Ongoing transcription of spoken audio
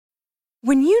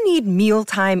When you need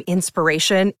mealtime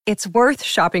inspiration, it's worth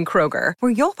shopping Kroger,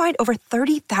 where you'll find over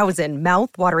 30,000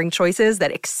 mouth-watering choices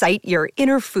that excite your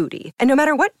inner foodie. And no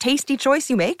matter what tasty choice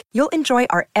you make, you'll enjoy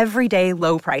our everyday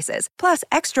low prices, plus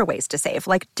extra ways to save,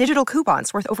 like digital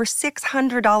coupons worth over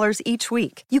 $600 each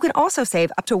week. You can also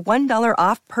save up to $1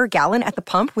 off per gallon at the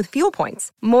pump with fuel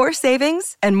points. More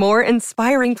savings and more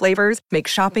inspiring flavors make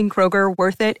shopping Kroger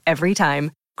worth it every time.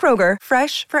 Kroger,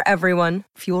 fresh for everyone.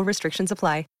 Fuel restrictions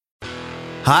apply.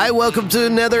 Hi, welcome to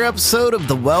another episode of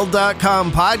the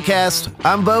Weld.com podcast.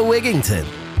 I'm Bo Wigington.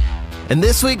 In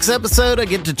this week's episode, I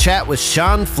get to chat with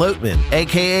Sean Flottmann,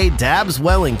 aka Dabs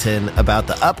Wellington, about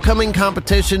the upcoming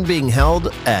competition being held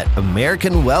at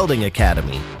American Welding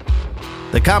Academy.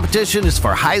 The competition is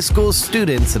for high school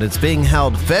students and it's being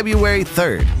held February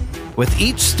 3rd, with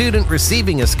each student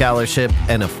receiving a scholarship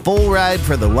and a full ride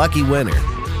for the lucky winner.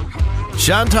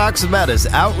 Sean talks about his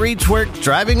outreach work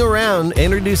driving around,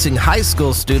 introducing high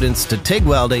school students to TIG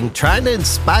welding, trying to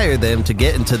inspire them to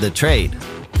get into the trade.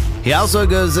 He also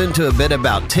goes into a bit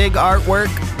about TIG artwork,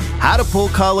 how to pull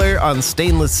color on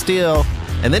stainless steel,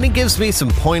 and then he gives me some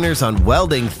pointers on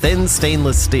welding thin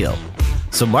stainless steel.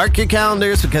 So mark your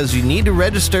calendars because you need to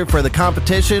register for the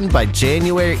competition by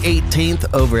January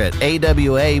 18th over at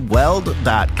awaweld.com.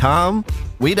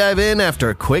 We dive in after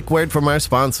a quick word from our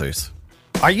sponsors.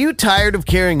 Are you tired of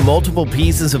carrying multiple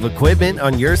pieces of equipment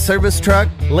on your service truck?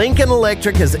 Lincoln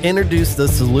Electric has introduced the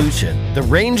solution, the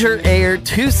Ranger Air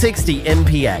 260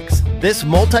 MPX. This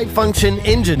multi-function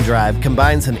engine drive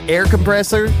combines an air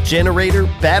compressor, generator,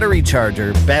 battery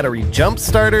charger, battery jump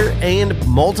starter, and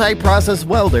multi-process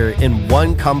welder in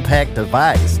one compact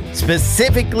device,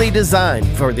 specifically designed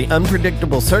for the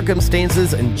unpredictable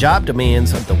circumstances and job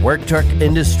demands of the work truck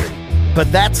industry. But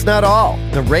that's not all.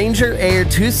 The Ranger Air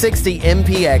 260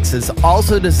 MPX is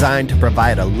also designed to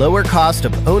provide a lower cost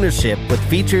of ownership with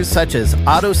features such as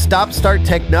auto stop-start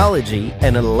technology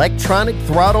and an electronic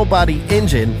throttle body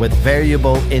engine with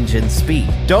variable engine speed.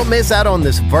 Don't miss out on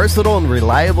this versatile and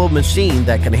reliable machine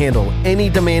that can handle any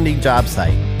demanding job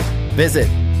site. Visit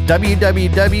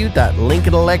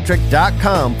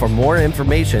www.lincolnelectric.com for more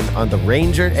information on the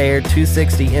Ranger Air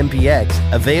 260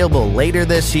 MPX, available later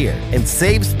this year, and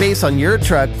save space on your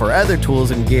truck for other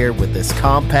tools and gear with this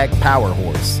compact power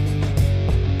horse.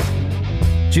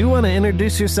 Do you want to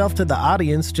introduce yourself to the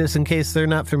audience just in case they're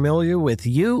not familiar with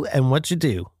you and what you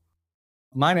do?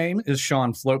 My name is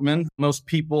Sean Flottmann. Most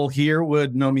people here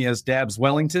would know me as Dabs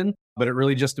Wellington, but it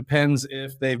really just depends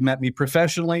if they've met me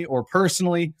professionally or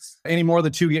personally. Anymore, the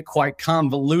two get quite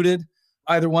convoluted.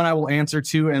 Either one I will answer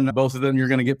to, and both of them you're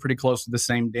going to get pretty close to the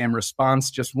same damn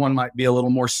response. Just one might be a little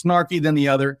more snarky than the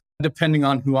other, depending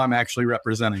on who I'm actually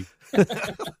representing.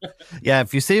 Yeah,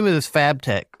 if you see me as Fab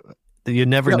Tech, you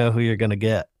never know who you're going to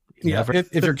get.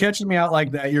 If you're catching me out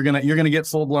like that, you're gonna get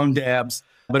full blown dabs.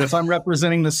 But if I'm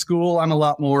representing the school, I'm a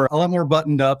lot more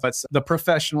buttoned up. It's the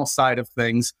professional side of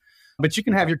things. But you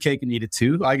can have your cake and eat it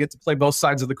too. I get to play both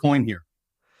sides of the coin here.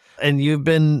 And you've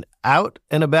been out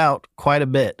and about quite a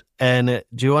bit. And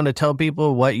do you want to tell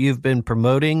people what you've been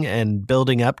promoting and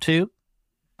building up to?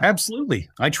 Absolutely.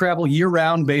 I travel year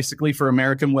round, basically, for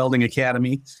American Welding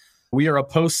Academy. We are a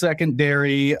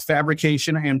post-secondary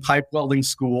fabrication and pipe welding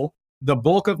school. The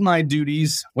bulk of my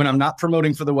duties when I'm not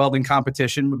promoting for the welding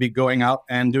competition would be going out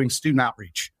and doing student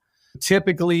outreach.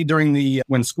 Typically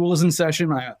when school is in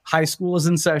session, high school is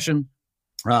in session,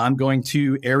 I'm going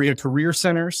to area career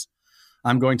centers.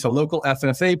 I'm going to local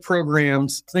FFA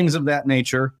programs, things of that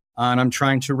nature. And I'm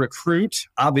trying to recruit,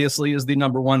 obviously, is the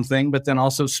number one thing, but then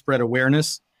also spread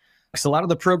awareness. So a lot of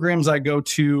the programs I go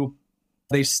to,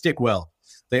 they stick weld,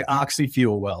 they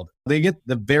oxy-fuel weld. They get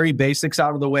the very basics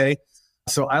out of the way.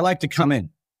 So I like to come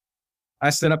in. I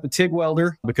set up a TIG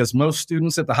welder because most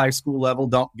students at the high school level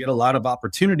don't get a lot of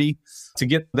opportunity to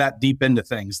get that deep into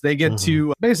things. They get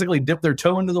to basically dip their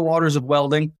toe into the waters of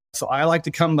welding. So I like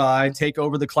to come by, take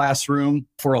over the classroom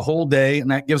for a whole day,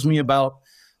 and that gives me about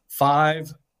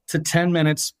 5 to 10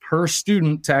 minutes per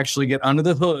student to actually get under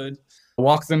the hood,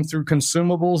 walk them through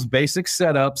consumables, basic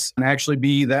setups, and actually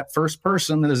be that first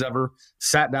person that has ever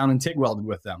sat down and TIG welded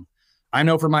with them. I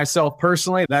know for myself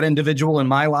personally, that individual in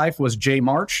my life was Jay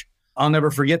March. I'll never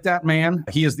forget that man.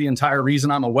 He is the entire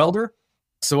reason I'm a welder.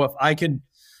 So if I could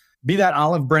be that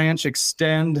olive branch,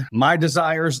 extend my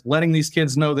desires, letting these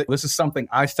kids know that this is something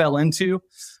I fell into,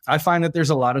 I find that there's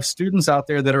a lot of students out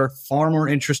there that are far more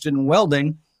interested in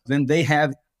welding than they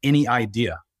have any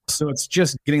idea. So it's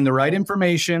just getting the right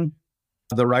information,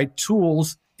 the right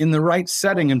tools in the right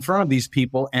setting in front of these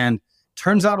people. And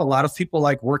turns out a lot of people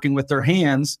like working with their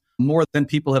hands more than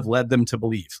people have led them to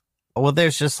believe. Well,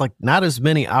 there's just like not as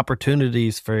many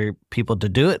opportunities for people to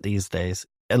do it these days,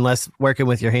 unless working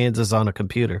with your hands is on a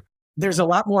computer. There's a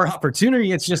lot more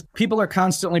opportunity. It's just people are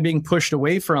constantly being pushed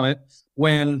away from it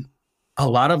when a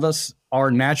lot of us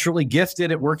are naturally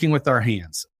gifted at working with our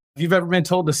hands. If you've ever been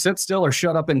told to sit still or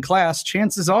shut up in class,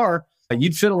 chances are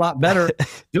you'd fit a lot better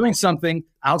doing something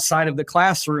outside of the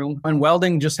classroom. And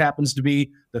welding just happens to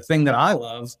be the thing that I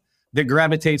love that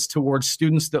gravitates towards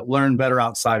students that learn better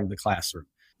outside of the classroom.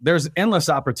 There's endless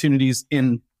opportunities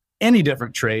in any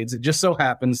different trades. It just so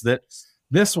happens that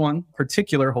this one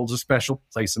particular holds a special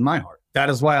place in my heart. That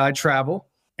is why I travel,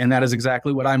 and that is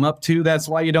exactly what I'm up to. That's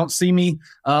why you don't see me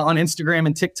on Instagram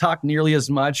and TikTok nearly as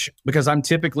much, because I'm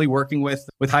typically working with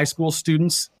high school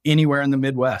students anywhere in the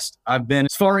Midwest. I've been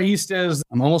as far east as,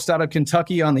 I'm almost out of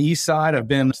Kentucky on the east side. I've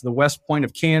been to the west point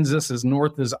of Kansas, as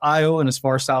north as Iowa, and as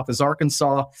far south as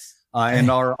Arkansas.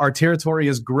 And our territory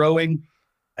is growing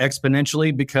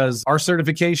exponentially because our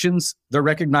certifications, they're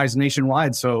recognized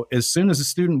nationwide. So as soon as a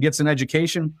student gets an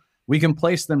education, we can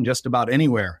place them just about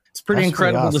anywhere. It's pretty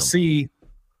incredible to see.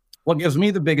 What gives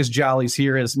me the biggest jollies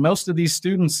here is most of these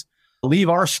students leave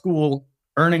our school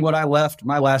earning what I left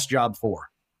my last job for.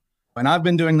 And I've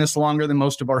been doing this longer than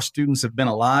most of our students have been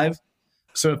alive.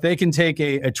 So if they can take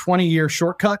a 20-year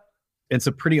shortcut, it's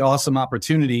a pretty awesome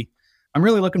opportunity. I'm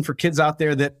really looking for kids out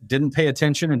there that didn't pay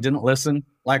attention and didn't listen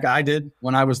like I did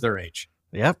when I was their age.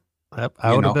 Yep.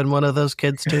 I would have been one of those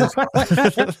kids too.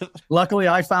 Luckily,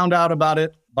 I found out about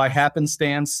it by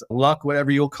happenstance, luck, whatever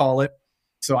you'll call it.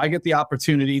 So I get the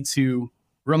opportunity to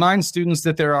remind students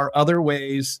that there are other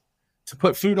ways to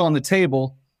put food on the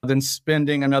table than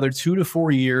spending another 2 to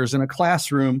 4 years in a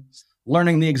classroom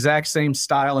learning the exact same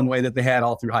style and way that they had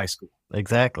all through high school.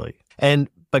 Exactly.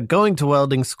 But going to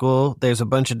welding school, there's a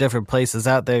bunch of different places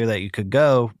out there that you could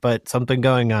go, but something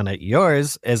going on at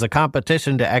yours is a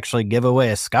competition to actually give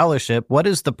away a scholarship. What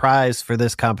is the prize for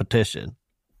this competition?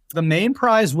 The main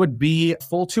prize would be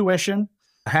full tuition,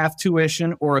 half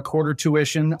tuition, or a quarter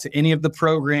tuition to any of the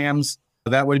programs.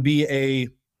 That would be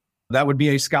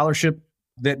a scholarship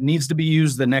that needs to be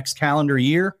used the next calendar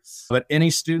year. But any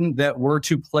student that were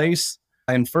to place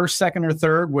in first, second, or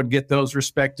third would get those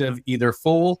respective either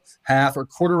full, half, or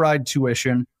quarter ride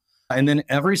tuition. And then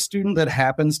every student that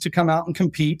happens to come out and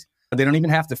compete, they don't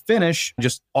even have to finish,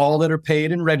 just all that are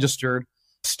paid and registered,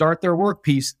 start their work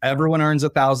piece. Everyone earns a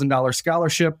 $1,000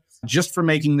 scholarship just for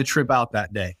making the trip out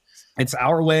that day. It's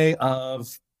our way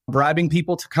of bribing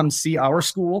people to come see our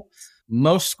school.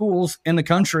 Most schools in the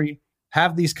country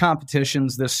have these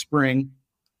competitions this spring.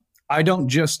 I don't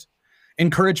just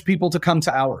encourage people to come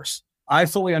to ours. I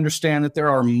fully understand that there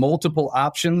are multiple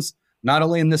options, not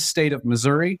only in this state of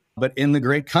Missouri, but in the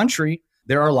great country.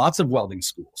 There are lots of welding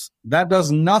schools. That does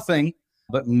nothing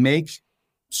but make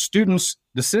students'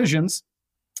 decisions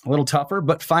a little tougher,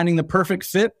 but finding the perfect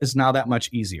fit is now that much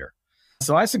easier.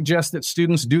 So I suggest that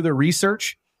students do their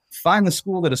research, find the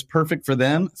school that is perfect for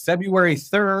them. February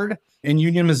 3rd in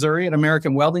Union, Missouri at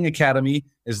American Welding Academy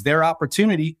is their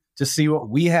opportunity to see what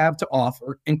we have to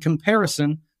offer in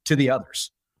comparison to the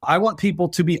others. I want people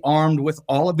to be armed with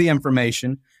all of the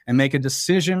information and make a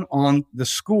decision on the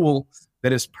school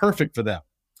that is perfect for them.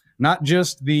 Not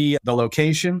just the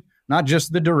location, not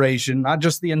just the duration, not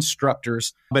just the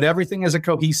instructors, but everything as a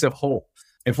cohesive whole.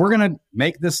 If we're going to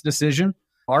make this decision,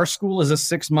 our school is a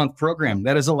 6-month program.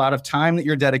 That is a lot of time that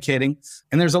you're dedicating,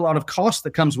 and there's a lot of cost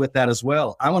that comes with that as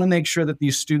well. I want to make sure that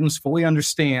these students fully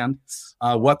understand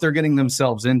what they're getting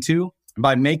themselves into.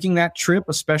 By making that trip,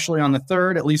 especially on the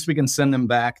 3rd, at least we can send them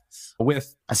back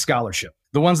with a scholarship.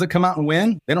 The ones that come out and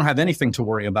win, they don't have anything to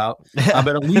worry about.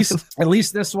 But at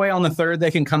least this way on the 3rd, they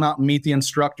can come out and meet the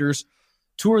instructors,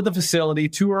 tour the facility,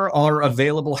 tour our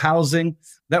available housing.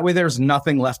 That way there's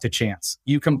nothing left to chance.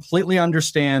 You completely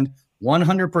understand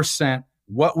 100%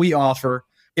 what we offer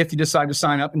if you decide to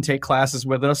sign up and take classes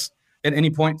with us at any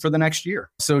point for the next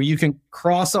year. So you can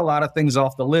cross a lot of things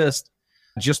off the list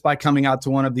just by coming out to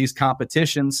one of these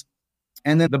competitions.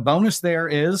 And then the bonus there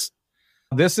is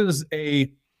this is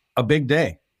a big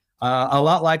day, a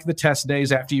lot like the test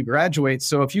days after you graduate.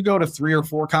 So if you go to 3 or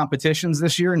 4 competitions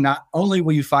this year, not only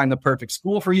will you find the perfect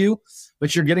school for you,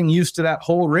 but you're getting used to that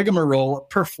whole rigmarole of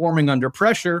performing under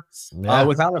pressure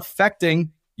without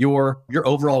affecting your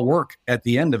overall work at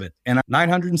the end of it. And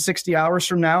 960 hours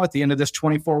from now, at the end of this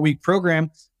 24-week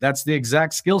program, that's the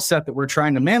exact skill set that we're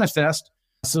trying to manifest.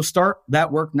 So start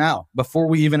that work now before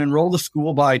we even enroll the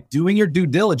school by doing your due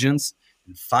diligence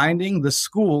and finding the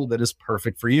school that is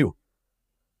perfect for you.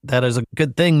 That is a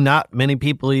good thing not many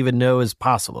people even know is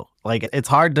possible. Like, it's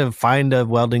hard to find a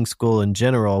welding school in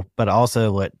general, but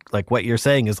also what you're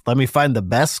saying is, let me find the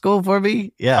best school for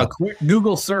me. Yeah. A quick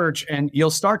Google search and you'll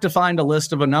start to find a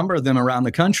list of a number of them around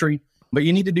the country, but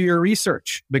you need to do your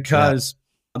research because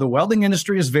the welding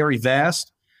industry is very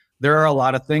vast. There are a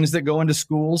lot of things that go into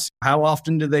schools. How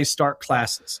often do they start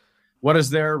classes? What is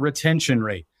their retention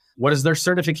rate? What is their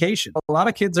certification? A lot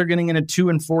of kids are getting into 2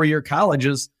 and 4 year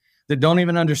colleges that don't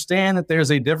even understand that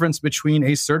there's a difference between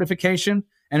a certification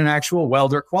and an actual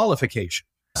welder qualification.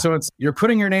 So you're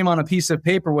putting your name on a piece of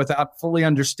paper without fully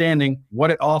understanding what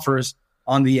it offers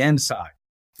on the end side.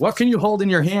 What can you hold in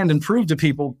your hand and prove to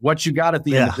people what you got at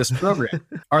the end of this program?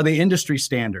 Are they industry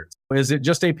standards? Is it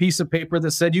just a piece of paper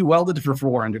that said you welded for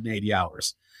 480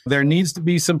 hours? There needs to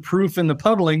be some proof in the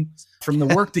puddling from the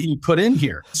work that you put in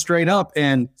here, straight up.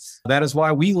 And that is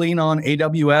why we lean on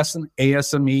AWS and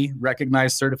ASME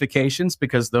recognized certifications,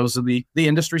 because those are the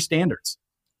industry standards.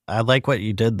 I like what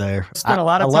you did there. Spent a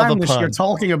lot of time this year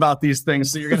talking about these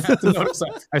things, so you're going to have to notice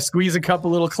I squeeze a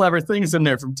couple little clever things in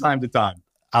there from time to time.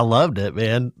 I loved it,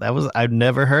 man. I've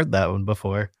never heard that one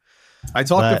before. I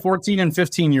talk to 14 and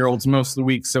 15-year-olds most of the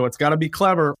week, so it's got to be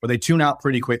clever or they tune out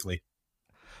pretty quickly.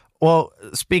 Well,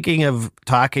 speaking of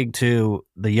talking to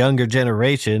the younger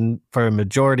generation for a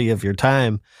majority of your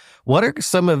time, what are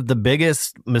some of the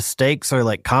biggest mistakes or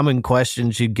like common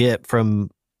questions you get from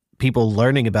people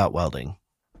learning about welding?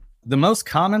 The most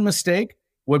common mistake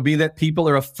would be that people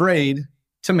are afraid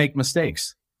to make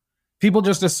mistakes. People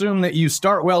just assume that you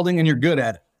start welding and you're good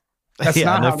at it. That's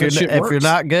not how this shit works. If you're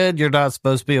not good, you're not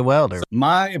supposed to be a welder.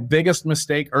 My biggest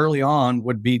mistake early on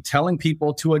would be telling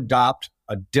people to adopt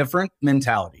a different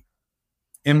mentality.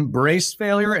 Embrace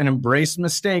failure and embrace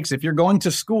mistakes. If you're going to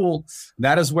school,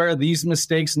 that is where these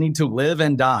mistakes need to live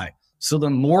and die. So the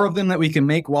more of them that we can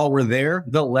make while we're there,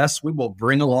 the less we will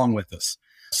bring along with us.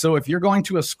 So if you're going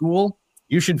to a school,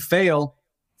 you should fail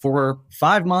for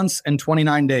 5 months and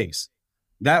 29 days.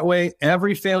 That way,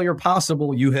 every failure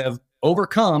possible you have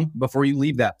overcome before you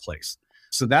leave that place.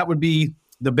 So that would be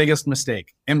the biggest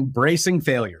mistake, embracing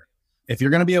failure. If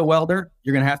you're going to be a welder,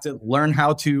 you're going to have to learn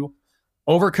how to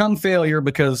overcome failure,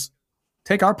 because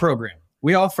take our program.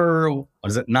 We offer,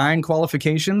 9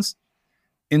 qualifications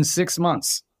in 6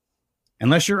 months.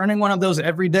 Unless you're earning one of those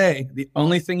every day, the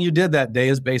only thing you did that day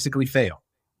is basically fail.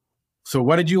 So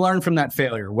what did you learn from that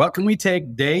failure? What can we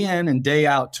take day in and day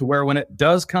out to where when it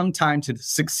does come time to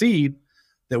succeed,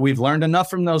 that we've learned enough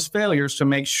from those failures to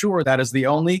make sure that is the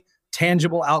only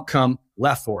tangible outcome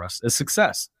left for us is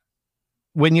success.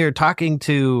 When you're talking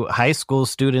to high school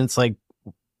students, like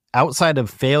outside of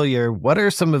failure, what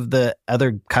are some of the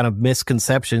other kind of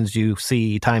misconceptions you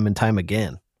see time and time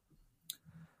again?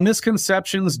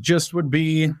 Misconceptions just would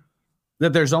be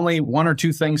that there's only 1 or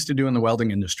 2 things to do in the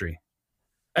welding industry.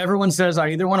 Everyone says, I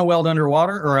either want to weld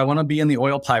underwater or I want to be in the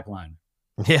oil pipeline.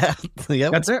 Yeah.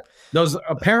 Yep. That's it. Those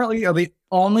apparently are the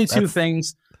only 2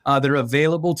 things that are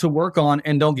available to work on.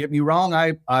 And don't get me wrong,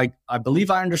 I believe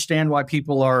I understand why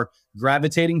people are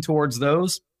gravitating towards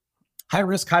those. High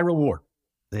risk, high reward.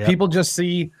 Yep. People just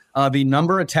see the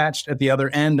number attached at the other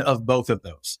end of both of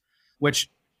those, which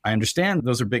I understand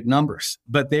those are big numbers,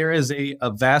 but there is a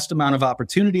vast amount of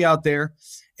opportunity out there,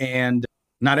 and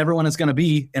not everyone is going to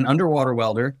be an underwater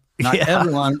welder. Not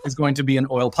everyone is going to be an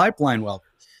oil pipeline welder.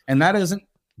 And that isn't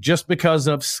just because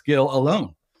of skill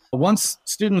alone. Once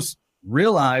students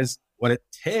realize what it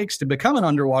takes to become an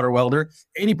underwater welder,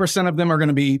 80% of them are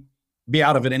going to be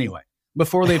out of it anyway,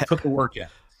 before they put the work in.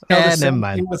 Now, the same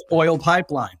thing with oil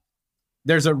pipeline.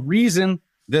 There's a reason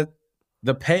that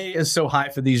the pay is so high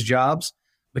for these jobs,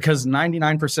 because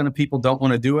 99% of people don't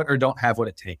want to do it or don't have what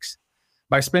it takes.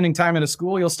 By spending time in a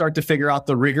school, you'll start to figure out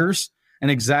the rigors and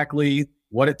exactly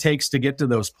what it takes to get to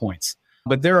those points.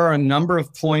 But there are a number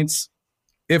of points.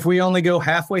 If we only go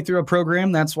halfway through a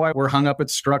program, that's why we're hung up at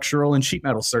structural and sheet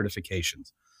metal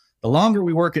certifications. The longer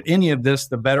we work at any of this,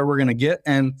 the better we're going to get,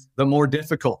 and the more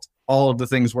difficult all of the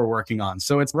things we're working on.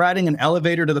 So it's riding an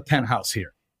elevator to the penthouse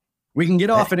here. We can get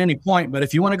off at any point, but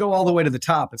if you want to go all the way to the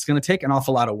top, it's going to take an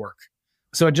awful lot of work.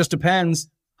 So it just depends,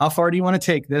 how far do you want to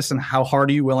take this, and how hard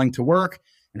are you willing to work,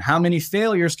 and how many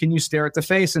failures can you stare at the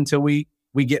face until we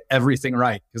get everything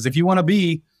right? Because if you want to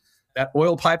be that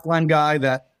oil pipeline guy,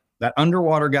 that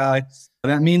underwater guy,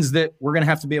 that means that we're going to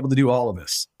have to be able to do all of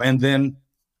this. And then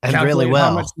calculate really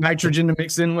how much nitrogen to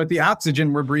mix in with the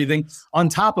oxygen we're breathing on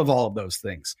top of all of those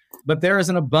things. But there is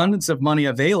an abundance of money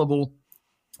available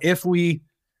if we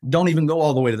don't even go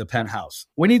all the way to the penthouse.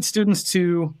 We need students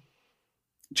to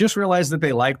just realize that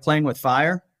they like playing with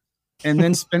fire, and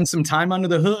then spend some time under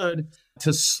the hood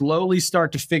to slowly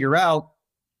start to figure out,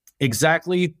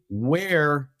 exactly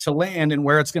where to land and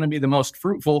where it's going to be the most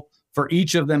fruitful for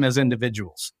each of them as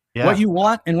individuals. Yeah. What you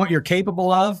want and what you're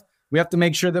capable of, we have to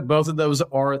make sure that both of those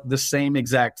are the same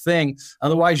exact thing.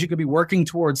 Otherwise, you could be working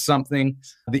towards something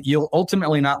that you'll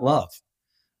ultimately not love.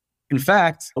 In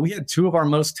fact, we had two of our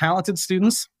most talented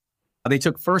students. They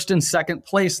took first and second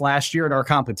place last year at our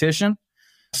competition.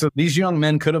 So these young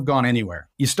men could have gone anywhere.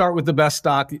 You start with the best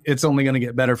stock, it's only going to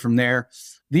get better from there.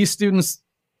 These students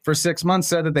for 6 months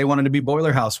said that they wanted to be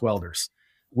boiler house welders.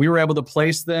 We were able to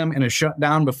place them in a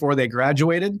shutdown before they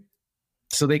graduated.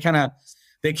 So they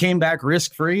came back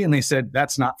risk-free and they said,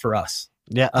 that's not for us.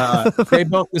 Yeah. They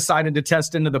both decided to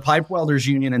test into the pipe welders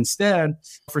union instead.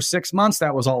 For 6 months,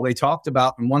 that was all they talked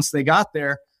about. And once they got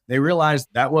there, they realized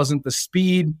that wasn't the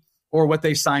speed or what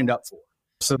they signed up for.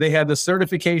 So they had the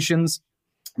certifications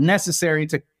necessary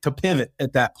to pivot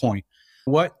at that point.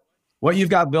 What you've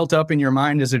got built up in your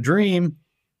mind as a dream,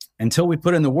 until we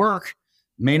put in the work,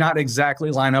 may not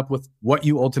exactly line up with what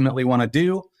you ultimately want to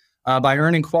do. By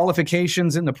earning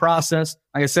qualifications in the process,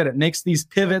 like I said, it makes these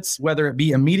pivots, whether it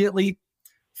be immediately,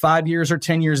 5 years or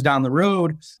 10 years down the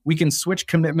road, we can switch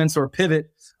commitments or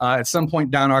pivot at some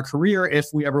point down our career if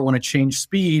we ever want to change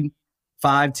speed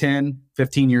 5, 10,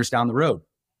 15 years down the road.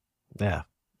 Yeah,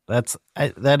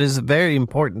 that is a very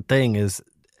important thing. Is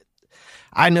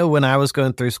I know when I was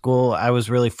going through school, I was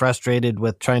really frustrated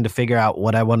with trying to figure out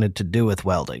what I wanted to do with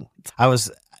welding. I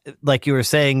was, like you were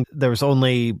saying, there was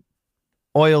only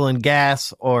oil and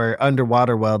gas or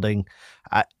underwater welding.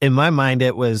 In my mind,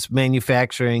 it was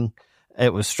manufacturing,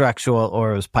 it was structural,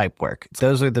 or it was pipe work.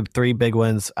 Those are the three big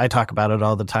ones. I talk about it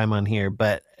all the time on here,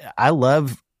 but I've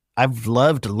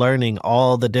loved learning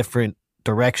all the different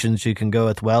directions you can go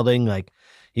with welding. Like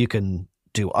you can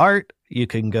do art, you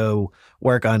can go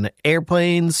work on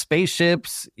airplanes,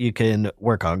 spaceships, you can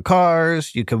work on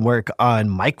cars, you can work on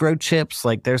microchips.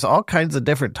 Like there's all kinds of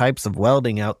different types of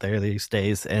welding out there these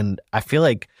days. And I feel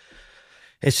like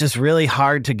it's just really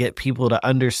hard to get people to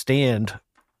understand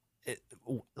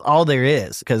all there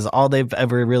is, because all they've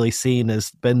ever really seen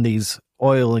has been these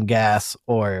oil and gas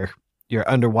or you're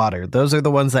underwater. Those are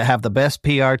the ones that have the best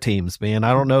PR teams, man.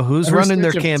 I don't know who's running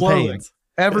their campaigns.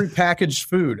 Every packaged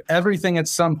food, everything at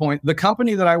some point. The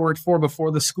company that I worked for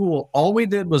before the school, all we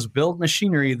did was build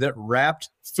machinery that wrapped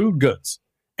food goods.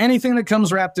 Anything that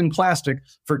comes wrapped in plastic.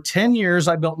 For 10 years,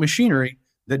 I built machinery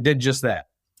that did just that.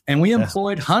 And we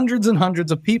employed hundreds and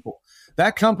hundreds of people.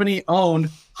 That company owned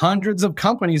hundreds of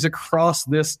companies across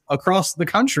the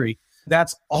country.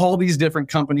 That's all these different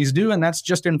companies do, and that's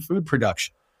just in food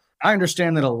production. I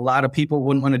understand that a lot of people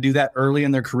wouldn't want to do that early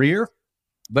in their career,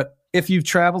 but if you've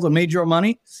traveled and made your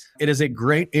money, it is a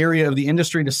great area of the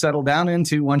industry to settle down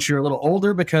into once you're a little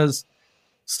older, because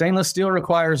stainless steel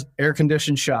requires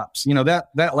air-conditioned shops. You know, that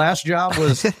last job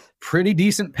was pretty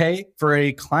decent pay for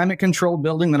a climate-controlled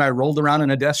building that I rolled around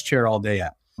in a desk chair all day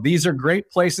at. These are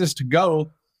great places to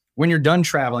go when you're done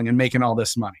traveling and making all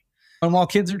this money. And while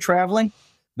kids are traveling,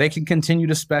 they can continue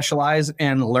to specialize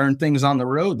and learn things on the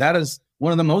road. That is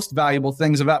one of the most valuable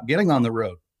things about getting on the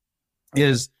road,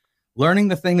 is learning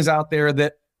the things out there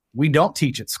that we don't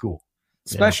teach at school.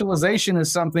 Yeah. Specialization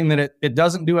is something that it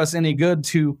doesn't do us any good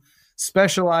to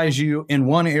specialize you in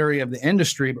one area of the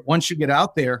industry. But once you get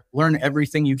out there, learn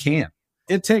everything you can.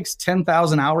 It takes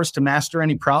 10,000 hours to master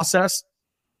any process.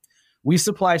 We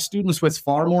supply students with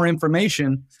far more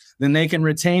information than they can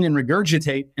retain and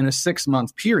regurgitate in a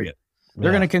 6-month period.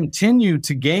 They're going to continue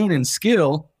to gain in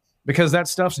skill because that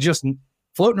stuff's just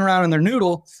floating around in their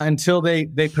noodle until they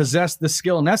possess the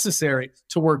skill necessary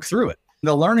to work through it.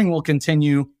 The learning will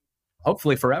continue,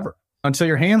 hopefully forever, until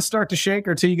your hands start to shake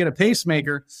or till you get a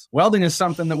pacemaker. Welding is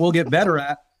something that we'll get better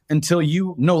at until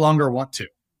you no longer want to.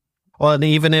 Well, and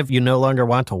even if you no longer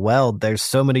want to weld, there's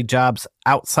so many jobs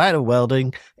outside of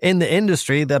welding in the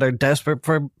industry that are desperate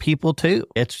for people too.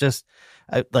 It's just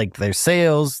like there's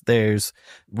sales, there's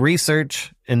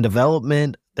research and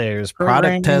development, there's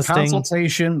product testing,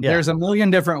 consultation. Yeah. There's a million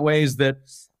different ways that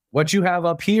what you have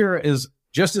up here is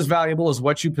just as valuable as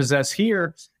what you possess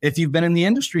here if you've been in the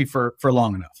industry for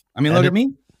long enough. I mean, look at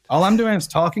me. All I'm doing is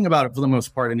talking about it for the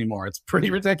most part anymore. It's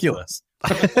pretty ridiculous.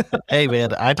 Hey,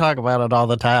 man, I talk about it all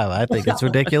the time. I think it's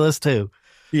ridiculous too.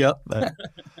 Yep.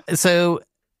 So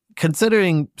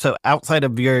outside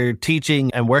of your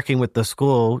teaching and working with the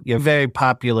school, you're very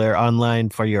popular online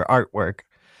for your artwork.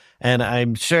 And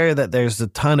I'm sure that there's a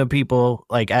ton of people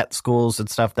like at schools and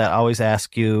stuff that always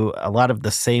ask you a lot of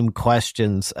the same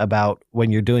questions about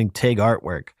when you're doing TIG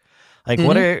artwork. Like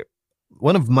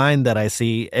one of mine that I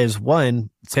see is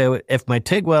so if my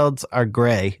TIG welds are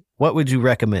gray, what would you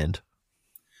recommend?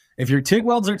 If your TIG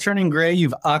welds are turning gray,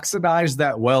 you've oxidized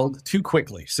that weld too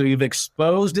quickly. So you've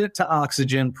exposed it to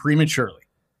oxygen prematurely.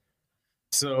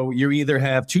 So you either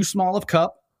have too small of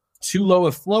cup, too low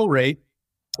of flow rate,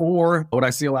 or what I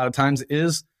see a lot of times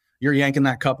is you're yanking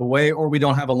that cup away, or we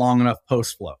don't have a long enough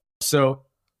post flow. So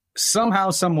somehow,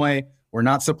 some way, we're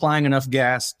not supplying enough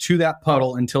gas to that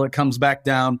puddle until it comes back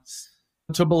down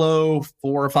to below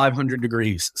 400 or 500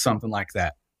 degrees, something like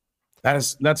that.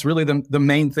 That's really the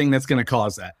main thing that's going to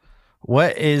cause that.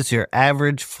 What is your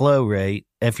average flow rate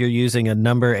if you're using a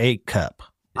number 8 cup?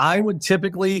 I would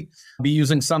typically be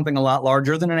using something a lot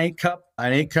larger than an 8 cup.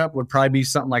 An 8 cup would probably be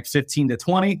something like 15 to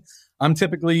 20. I'm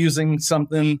typically using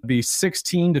something be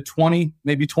 16 to 20,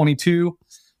 maybe 22.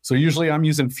 So usually I'm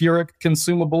using Furic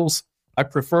consumables. I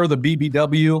prefer the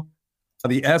BBW.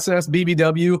 The SS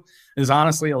BBW is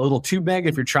honestly a little too big.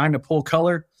 If you're trying to pull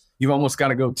color, you've almost got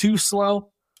to go too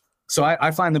slow. So I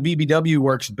find the BBW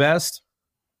works best.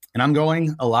 And I'm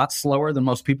going a lot slower than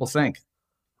most people think.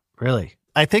 Really?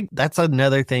 I think that's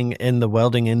another thing in the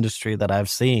welding industry that I've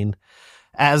seen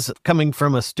as coming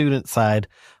from a student side,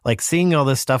 like seeing all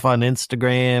this stuff on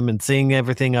Instagram and seeing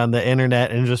everything on the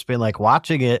internet and just being like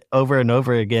watching it over and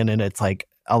over again. And it's like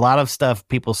a lot of stuff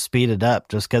people speed it up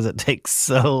just because it takes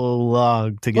so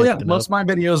long to get to know. Most of my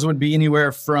videos would be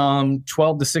anywhere from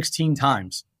 12 to 16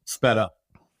 times sped up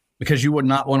because you would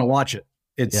not want to watch it.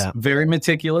 It's very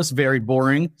meticulous, very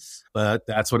boring, but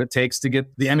that's what it takes to get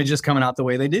the images coming out the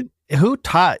way they do. Who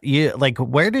taught you? Like,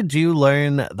 where did you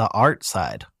learn the art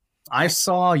side? I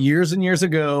saw years and years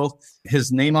ago,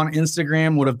 his name on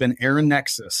Instagram would have been Aaron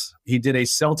Nexus. He did a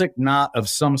Celtic knot of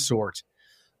some sort.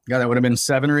 God, that would have been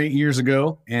 7 or 8 years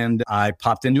ago. And I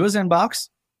popped into his inbox,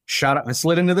 I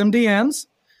slid into them DMs,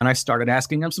 and I started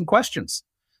asking him some questions.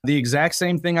 The exact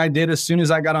same thing I did as soon as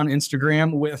I got on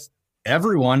Instagram with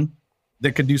everyone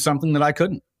that could do something that I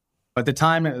couldn't. At the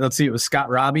time, it was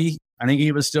Scott Robbie. I think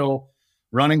he was still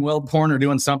running weld porn or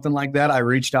doing something like that. I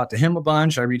reached out to him a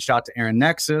bunch. I reached out to Aaron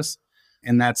Nexus,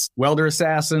 and that's Welder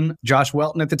Assassin. Josh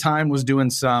Welton at the time was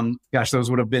doing those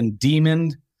would have been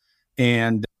Demon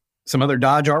and some other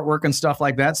Dodge artwork and stuff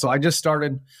like that. So I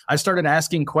started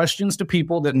asking questions to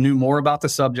people that knew more about the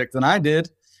subject than I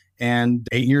did. And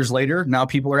 8 years later, now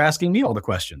people are asking me all the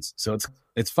questions. So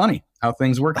it's funny how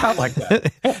things work out like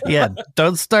that. Yeah,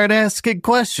 don't start asking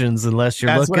questions unless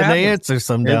you're looking to answer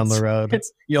some down the road.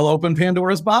 You'll open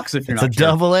Pandora's box if you're not. It's a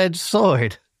double-edged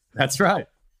sword. That's right.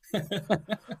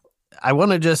 I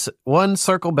want to just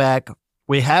circle back.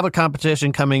 We have a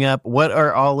competition coming up. What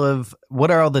are all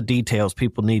the details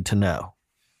people need to know?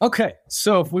 Okay,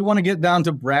 so if we want to get down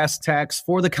to brass tacks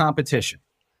for the competition,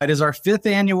 it is our 5th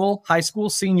annual high school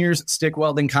seniors stick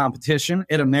welding competition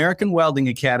at American Welding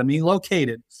Academy,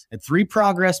 located at 3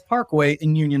 Progress Parkway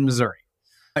in Union, Missouri.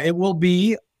 It will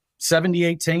be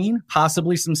 70-18,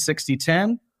 possibly some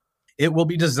 60-10. It will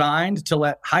be designed to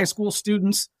let high school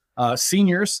students,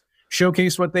 seniors,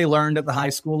 showcase what they learned at the high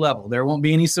school level. There won't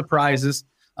be any surprises,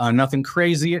 nothing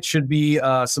crazy. It should be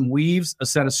some weaves, a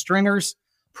set of stringers,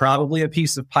 probably a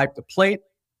piece of pipe to plate.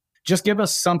 Just give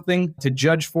us something to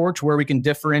judge for to where we can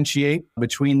differentiate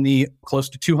between the close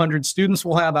to 200 students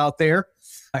we'll have out there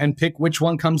and pick which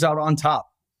one comes out on top.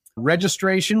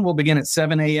 Registration will begin at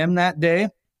 7 a.m. that day.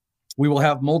 We will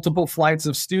have multiple flights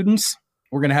of students.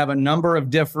 We're going to have a number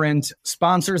of different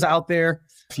sponsors out there.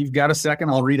 If you've got a second,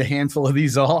 I'll read a handful of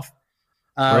these off.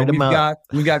 We've got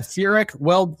Furic,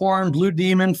 Weld Porn, Blue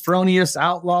Demon, Fronius,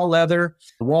 Outlaw Leather,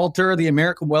 Walter, the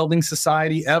American Welding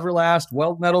Society, Everlast,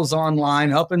 Weld Metals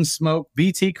Online, Up in Smoke,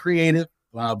 BT Creative,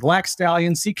 Black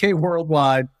Stallion, CK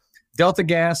Worldwide, Delta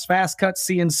Gas, Fast Cut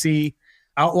CNC,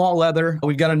 Outlaw Leather.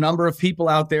 We've got a number of people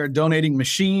out there donating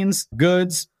machines,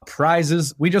 goods,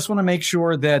 prizes. We just want to make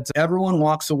sure that everyone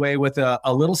walks away with a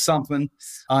little something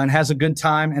and has a good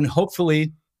time. And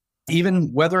hopefully,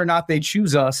 even whether or not they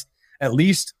choose us, at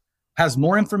least has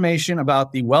more information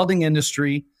about the welding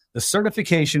industry, the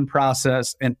certification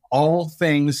process, and all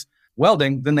things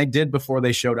welding than they did before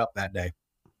they showed up that day.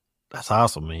 That's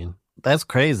awesome, man. That's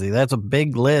crazy. That's a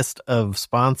big list of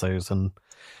sponsors, and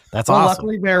that's awesome.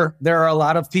 Luckily, there are a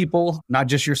lot of people, not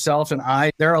just yourself and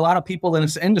I, there are a lot of people in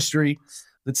this industry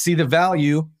that see the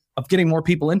value of getting more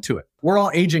people into it. We're all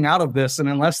aging out of this, and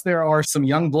unless there are some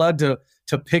young blood to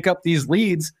pick up these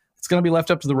leads, it's going to be left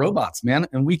up to the robots, man,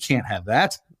 and we can't have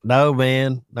that. No,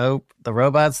 man. Nope. The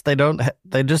robots, they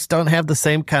just don't have the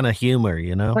same kind of humor,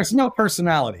 you know? There's no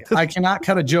personality. I cannot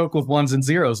cut a joke with ones and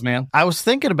zeros, man. I was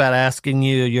thinking about asking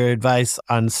you your advice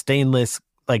on stainless,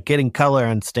 like getting color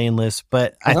on stainless,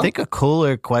 but I think a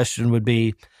cooler question would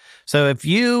be, so if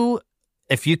you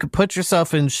if you could put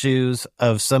yourself in shoes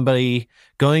of somebody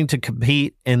going to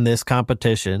compete in this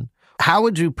competition, how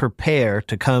would you prepare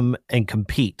to come and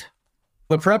compete?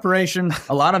 The preparation,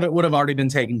 a lot of it would have already been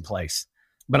taking place,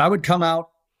 but I would come out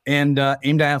and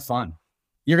aim to have fun.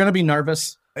 You're going to be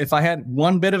nervous. If I had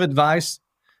one bit of advice,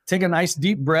 take a nice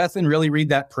deep breath and really read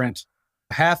that print.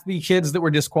 Half the kids that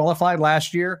were disqualified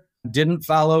last year didn't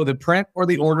follow the print or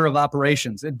the order of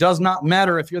operations. It does not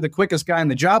matter if you're the quickest guy on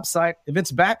the job site. If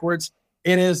it's backwards,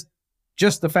 it is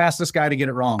just the fastest guy to get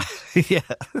it wrong. Yeah.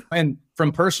 And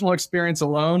from personal experience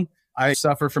alone, I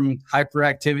suffer from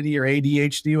hyperactivity or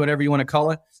ADHD, whatever you want to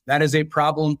call it. That is a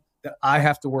problem that I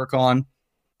have to work on.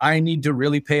 I need to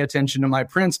really pay attention to my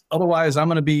prints. Otherwise, I'm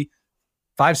going to be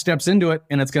 5 steps into it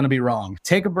and it's going to be wrong.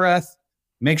 Take a breath,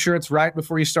 make sure it's right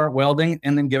before you start welding,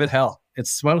 and then give it hell. It's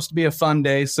supposed to be a fun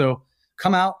day. So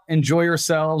come out, enjoy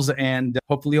yourselves, and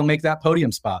hopefully you'll make that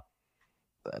podium spot.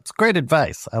 That's great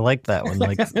advice. I like that one.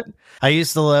 Like, I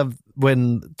used to love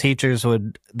when teachers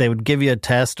would give you a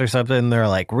test or something, and they're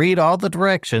like, read all the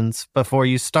directions before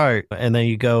you start. And then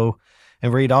you go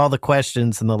and read all the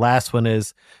questions. And the last one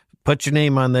is, put your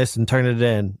name on this and turn it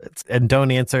in. And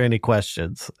don't answer any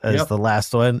questions as the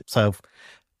last one. So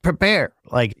prepare.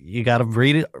 Like, you got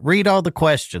to read all the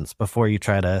questions before you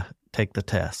try to take the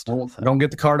test. Well, don't get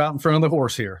the cart out in front of the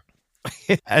horse here.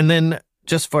 And then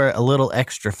just for a little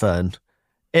extra fun,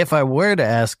 if I were to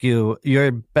ask you your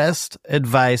best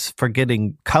advice for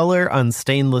getting color on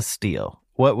stainless steel,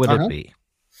 what would it be?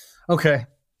 Okay.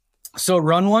 So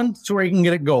run one to where you can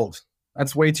get it gold.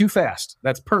 That's way too fast.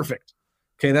 That's perfect.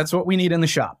 Okay. That's what we need in the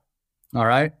shop. All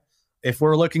right. If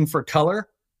we're looking for color,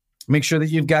 make sure that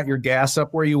you've got your gas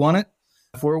up where you want it.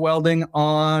 If we're welding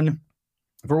on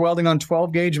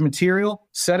 12 gauge material,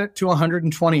 set it to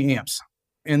 120 amps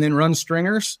and then run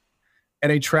stringers at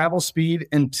a travel speed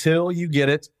until you get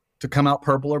it to come out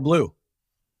purple or blue.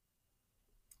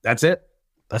 That's it.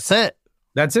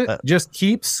 Just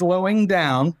keep slowing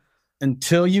down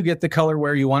until you get the color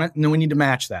where you want it. And then we need to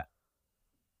match that.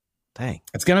 Dang.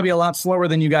 It's going to be a lot slower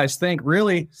than you guys think.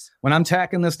 Really, when I'm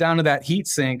tacking this down to that heat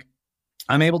sink,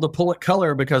 I'm able to pull it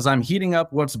color because I'm heating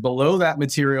up what's below that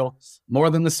material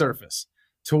more than the surface,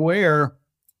 to where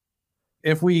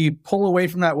if we pull away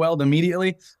from that weld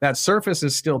immediately, that surface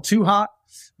is still too hot.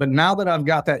 But now that I've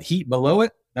got that heat below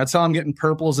it, that's how I'm getting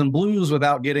purples and blues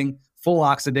without getting full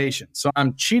oxidation. So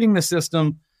I'm cheating the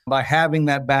system by having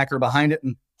that backer behind it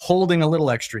and holding a little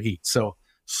extra heat. So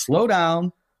slow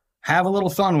down, have a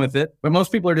little fun with it. But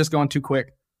most people are just going too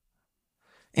quick.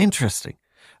 Interesting.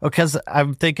 Because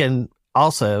I'm thinking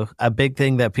also a big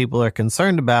thing that people are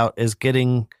concerned about is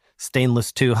getting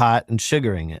stainless too hot and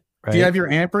sugaring it. Right? If you have your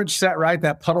amperage set right,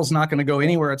 that puddle's not going to go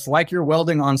anywhere. It's like you're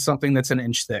welding on something that's an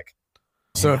inch thick.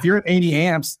 So if you're at 80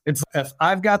 amps, if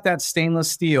I've got that stainless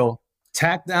steel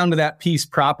tacked down to that piece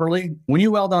properly, when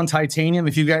you weld on titanium,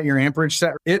 if you've got your amperage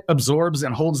set, it absorbs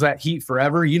and holds that heat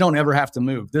forever. You don't ever have to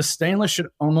move. This stainless should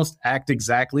almost act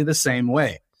exactly the same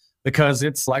way because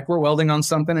it's like we're welding on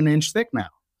something an inch thick now.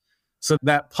 So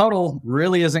that puddle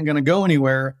really isn't going to go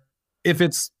anywhere. If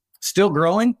it's still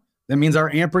growing, that means our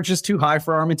amperage is too high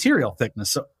for our material thickness.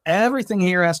 So everything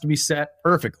here has to be set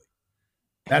perfectly.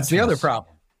 That's the other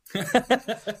problem.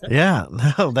 Yeah,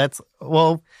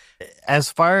 no,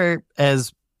 as far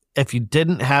as if you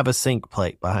didn't have a sink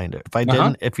plate behind it,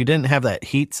 if you didn't have that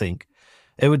heat sink,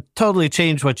 it would totally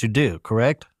change what you do,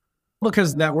 correct?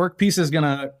 Because that workpiece is going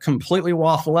to completely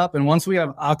waffle up. And once we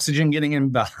have oxygen getting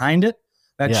in behind it,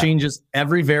 that changes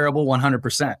every variable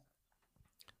 100%.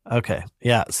 Okay.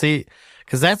 Yeah. See,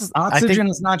 because oxygen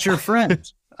is not your friend.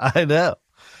 I know.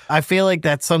 I feel like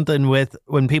that's something with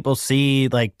when people see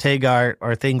like TIG art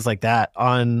or things like that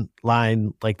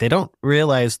online, like they don't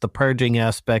realize the purging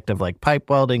aspect of like pipe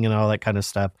welding and all that kind of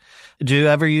stuff. Do you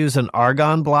ever use an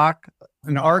argon block?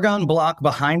 An argon block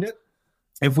behind it,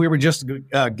 if we were just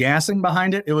gassing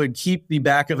behind it, it would keep the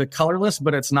back of it colorless,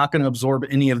 but it's not going to absorb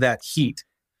any of that heat.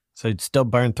 So it'd still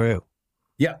burn through.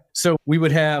 Yeah. So we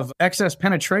would have excess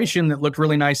penetration that looked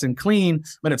really nice and clean,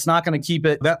 but it's not going to keep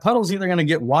it. That puddle's either going to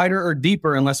get wider or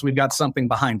deeper unless we've got something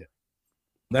behind it.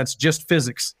 That's just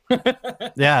physics.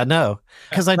 Yeah, no.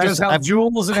 Because That is how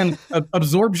joules and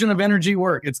absorption of energy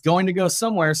work. It's going to go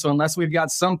somewhere. So unless we've got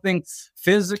something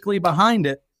physically behind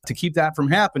it to keep that from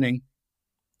happening,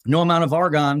 no amount of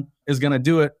argon is going to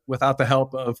do it without the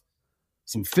help of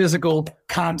some physical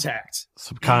contact.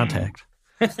 Some contact.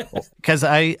 Because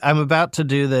I'm about to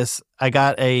do this. I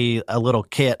got a little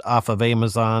kit off of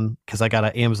Amazon because I got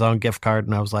an Amazon gift card,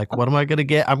 and I was like, "What am I going to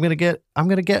get? I'm going to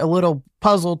get a little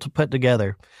puzzle to put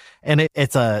together," and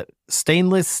it's a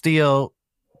stainless steel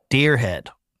deer head.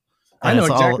 I know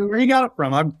exactly where you got it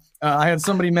from. I had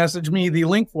somebody message me the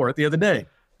link for it the other day.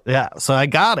 Yeah, so I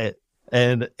got it,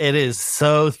 and it is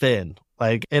so thin.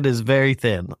 Like, it is very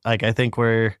thin. Like, I think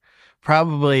we're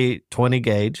probably 20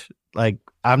 gauge. Like,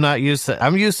 I'm used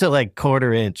to like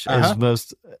quarter inch is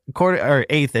most quarter or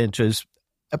eighth inch is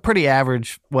a pretty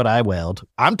average what I weld.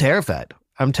 I'm terrified.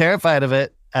 I'm terrified of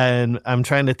it. And I'm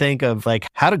trying to think of like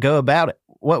how to go about it.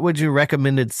 What would your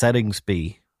recommended settings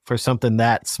be for something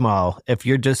that small if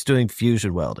you're just doing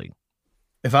fusion welding?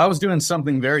 If I was doing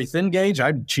something very thin gauge,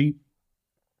 I'd cheat.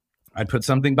 I'd put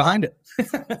something behind it.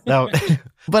 No,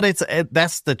 but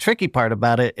that's the tricky part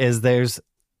about it is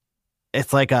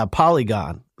it's like a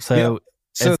polygon. So,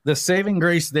 So the saving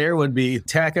grace there would be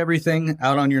tack everything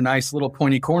out on your nice little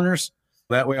pointy corners.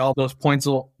 That way all those points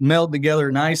will meld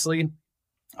together nicely.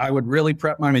 I would really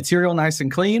prep my material nice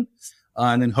and clean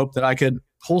and then hope that I could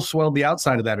hole sweld the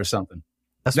outside of that or something.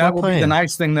 That will be the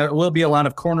nice thing. There will be a lot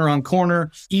of corner on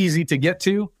corner, easy to get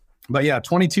to. But yeah,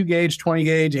 22 gauge, 20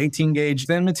 gauge, 18 gauge,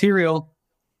 thin material.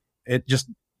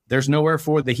 There's nowhere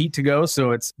for the heat to go.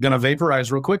 So it's going to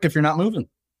vaporize real quick if you're not moving.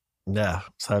 Yeah.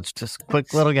 So it's just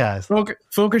quick little guys.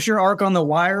 Focus your arc on the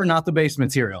wire, not the base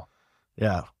material.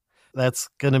 Yeah. That's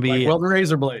going to be like welding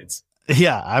razor blades.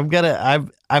 Yeah.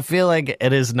 I feel like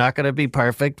it is not going to be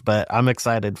perfect, but I'm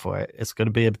excited for it. It's going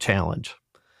to be a challenge.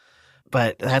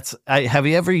 But have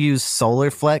you ever used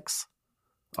Solar Flex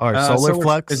or Solar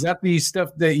Flux? Is that the stuff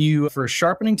that you for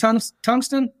sharpening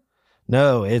tungsten?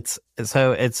 No, it's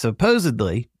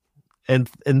supposedly,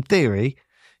 in theory,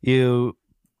 you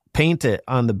paint it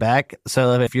on the back.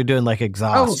 So if you're doing like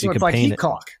exhaust, you can like paint heat it.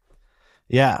 caulk.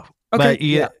 Yeah.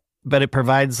 Okay. But it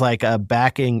provides like a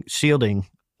backing shielding,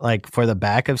 like for the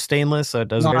back of stainless. So it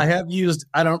doesn't. No, I have used.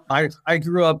 I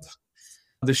grew up.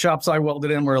 The shops I welded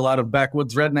in were a lot of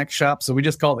backwoods redneck shops, so we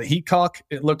just called it heat caulk.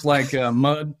 It looked like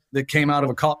mud that came out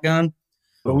of a caulk gun,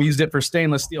 but we used it for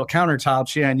stainless steel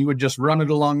countertops. Yeah, and you would just run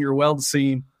it along your weld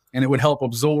seam, and it would help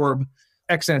absorb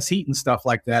excess heat and stuff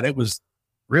like that. It was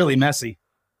really messy.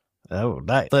 Oh,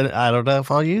 nice. But I don't know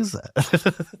if I'll use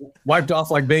that. Wiped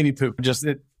off like baby poop.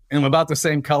 And about the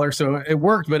same color, so it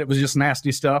worked, but it was just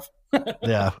nasty stuff.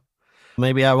 Yeah.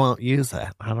 Maybe I won't use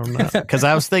that. I don't know. Because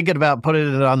I was thinking about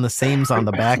putting it on the seams on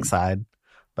the backside,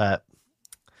 but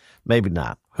maybe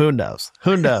not. Who knows?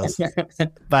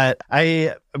 But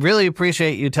I really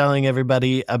appreciate you telling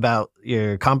everybody about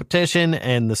your competition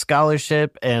and the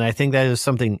scholarship. And I think that is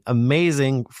something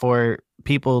amazing for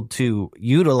people to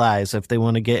utilize if they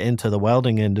want to get into the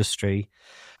welding industry.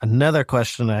 Another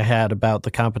question I had about the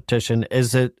competition,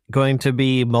 is it going to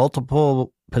be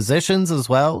multiple positions as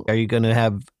well? Are you going to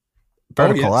have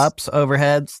vertical ups,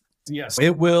 overheads? Yes,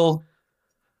 it will.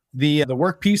 The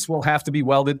workpiece will have to be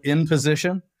welded in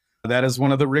position. That is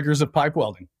one of the rigors of pipe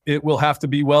welding. It will have to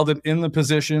be welded in the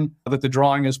position that the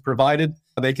drawing is provided.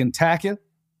 They can tack it,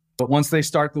 but once they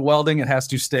start the welding, it has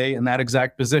to stay in that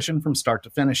exact position from start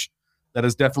to finish. That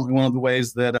is definitely one of the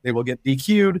ways that they will get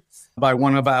DQ'd by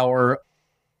one of our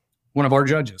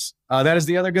judges. That is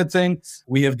the other good thing.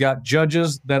 We have got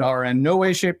judges that are in no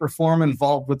way, shape, or form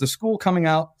involved with the school coming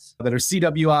out that are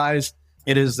CWIs.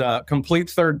 It is a complete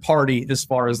third party as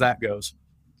far as that goes.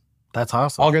 That's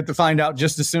awesome. I'll get to find out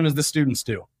just as soon as the students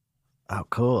do. Oh,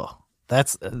 cool.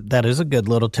 That is a good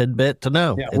little tidbit to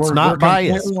know. Yeah, it's not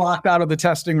biased. We're completely locked out of the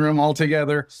testing room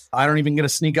altogether. I don't even get to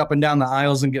sneak up and down the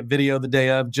aisles and get video the day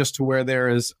of, just to where there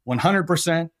is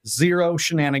 100% zero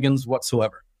shenanigans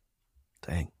whatsoever.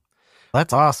 Dang.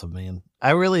 That's awesome, man.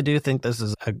 I really do think this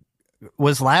is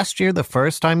was last year the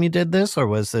first time you did this, or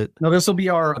was it? No, this will be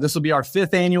our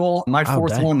fifth annual, my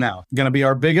fourth one now. Going to be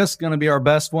our biggest, going to be our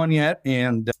best one yet.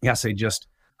 And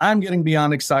I'm getting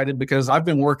beyond excited because I've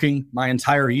been working my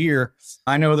entire year.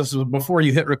 I know this was before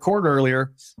you hit record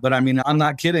earlier, but I mean, I'm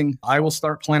not kidding. I will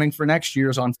start planning for next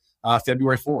year's on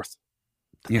February 4th.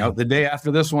 The day after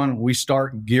this one, we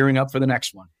start gearing up for the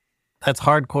next one. That's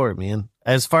hardcore, man.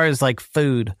 As far as like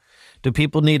food, do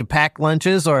people need to pack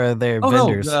lunches, or are there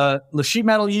vendors? No, the Sheet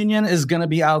Metal Union is going to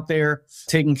be out there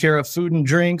taking care of food and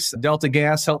drinks. Delta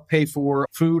Gas help pay for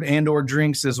food and or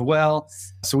drinks as well.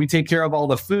 So we take care of all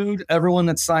the food. Everyone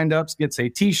that's signed up gets a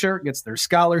t-shirt, gets their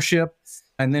scholarship.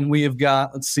 And then we have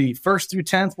got, 1st through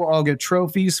 10th, we'll all get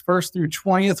trophies. 1st through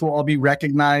 20th, we'll all be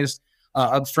recognized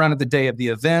up front at the day of the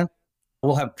event.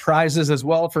 We'll have prizes as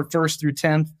well for 1st through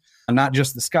 10th. Not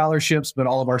just the scholarships, but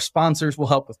all of our sponsors will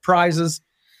help with prizes.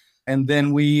 And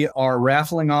then we are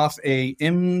raffling off a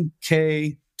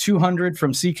MK200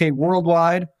 from CK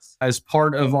Worldwide as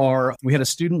part of we had a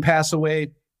student pass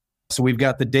away. So we've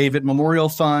got the David Memorial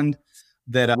Fund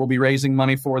that we'll be raising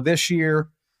money for this year.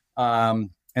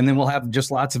 And then we'll have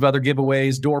just lots of other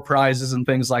giveaways, door prizes, and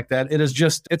things like that.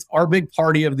 It's our big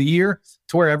party of the year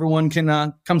to where everyone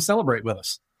can come celebrate with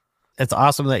us. It's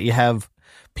awesome that you have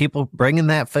people bringing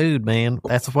that food, man.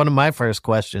 That's one of my first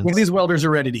questions. Well, these welders are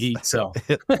ready to eat, so.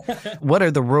 What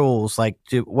are the rules? Like,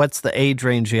 what's the age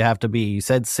range you have to be? You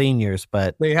said seniors,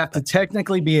 but... They have to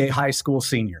technically be a high school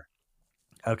senior.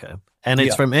 Okay. And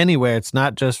it's from anywhere. It's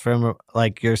not just from,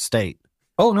 like, your state.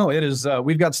 Oh, no, it is.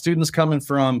 We've got students coming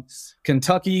from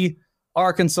Kentucky,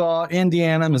 Arkansas,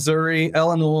 Indiana, Missouri,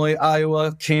 Illinois,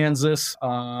 Iowa, Kansas.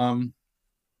 I'm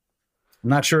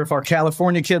not sure if our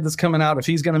California kid that's coming out, if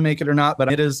he's going to make it or not,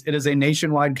 but it is a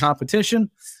nationwide competition.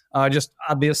 Just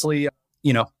obviously,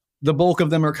 the bulk of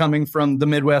them are coming from the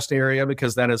Midwest area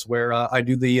because that is where I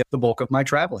do the bulk of my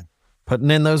traveling.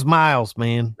 Putting in those miles,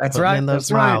 man. That's right. In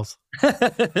those miles.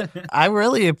 Right. I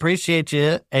really appreciate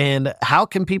you. And how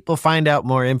can people find out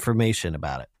more information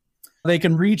about it? They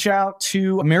can reach out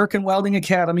to American Welding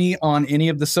Academy on any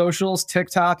of the socials,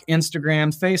 TikTok,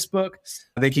 Instagram, Facebook.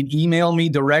 They can email me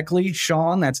directly,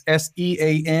 Sean, that's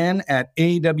SEAN at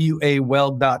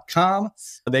awaweld.com.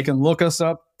 They can look us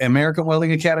up, American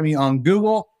Welding Academy on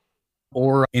Google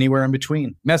or anywhere in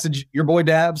between. Message your boy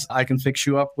Dabs. I can fix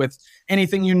you up with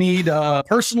anything you need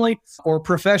personally or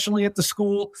professionally at the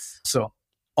school. So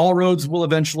all roads will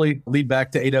eventually lead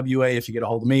back to AWA if you get a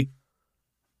hold of me.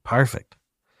 Perfect.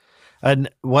 And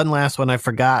one last one I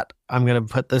forgot. I'm going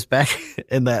to put this back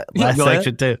in that last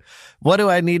section too. What do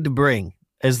I need to bring?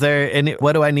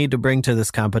 What do I need to bring to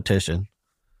this competition?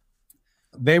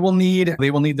 They will need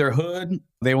their hood.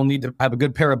 They will need to have a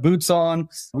good pair of boots on.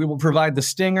 We will provide the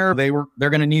stinger. They're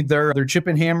going to need their chip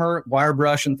and hammer, wire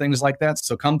brush, and things like that.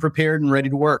 So come prepared and ready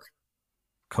to work.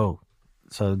 Cool.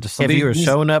 So just if you were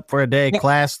showing up for a day of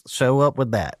class, show up with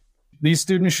that. These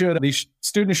students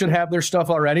should have their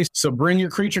stuff already. So bring your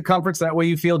creature comforts. That way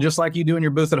you feel just like you do in your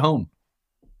booth at home.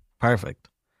 Perfect.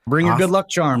 Bring your good luck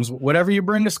charms. Whatever you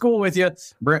bring to school with you,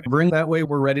 bring that way.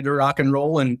 We're ready to rock and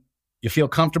roll, and you feel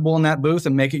comfortable in that booth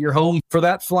and make it your home for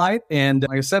that flight. And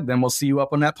like I said, then we'll see you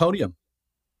up on that podium.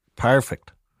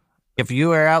 Perfect. If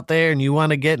you are out there and you want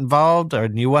to get involved or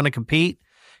you want to compete,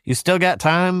 you still got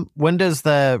time. When does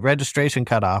the registration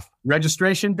cut off?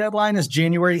 Registration deadline is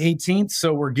January 18th,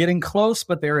 so we're getting close,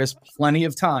 but there is plenty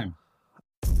of time.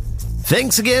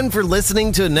 Thanks again for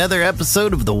listening to another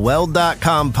episode of the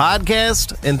Weld.com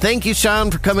podcast, and thank you,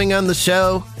 Sean, for coming on the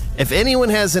show. If anyone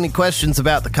has any questions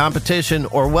about the competition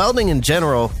or welding in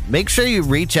general, make sure you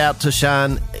reach out to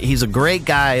Sean. He's a great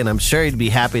guy, and I'm sure he'd be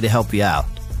happy to help you out.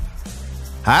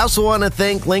 I also want to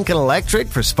thank Lincoln Electric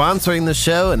for sponsoring the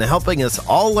show and helping us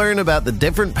all learn about the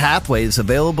different pathways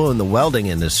available in the welding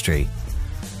industry.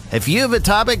 If you have a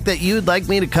topic that you'd like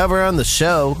me to cover on the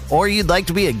show, or you'd like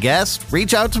to be a guest,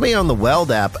 reach out to me on the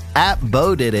Weld app at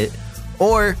BoDidIt,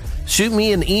 or shoot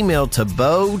me an email to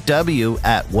bow@weld.com.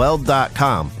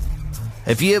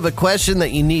 If you have a question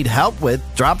that you need help with,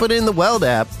 drop it in the Weld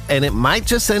app, and it might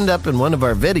just end up in one of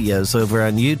our videos over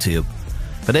on YouTube.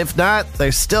 But if not,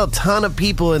 there's still a ton of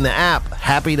people in the app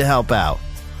happy to help out.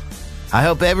 I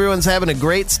hope everyone's having a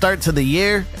great start to the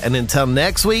year, and until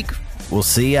next week, we'll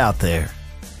see you out there.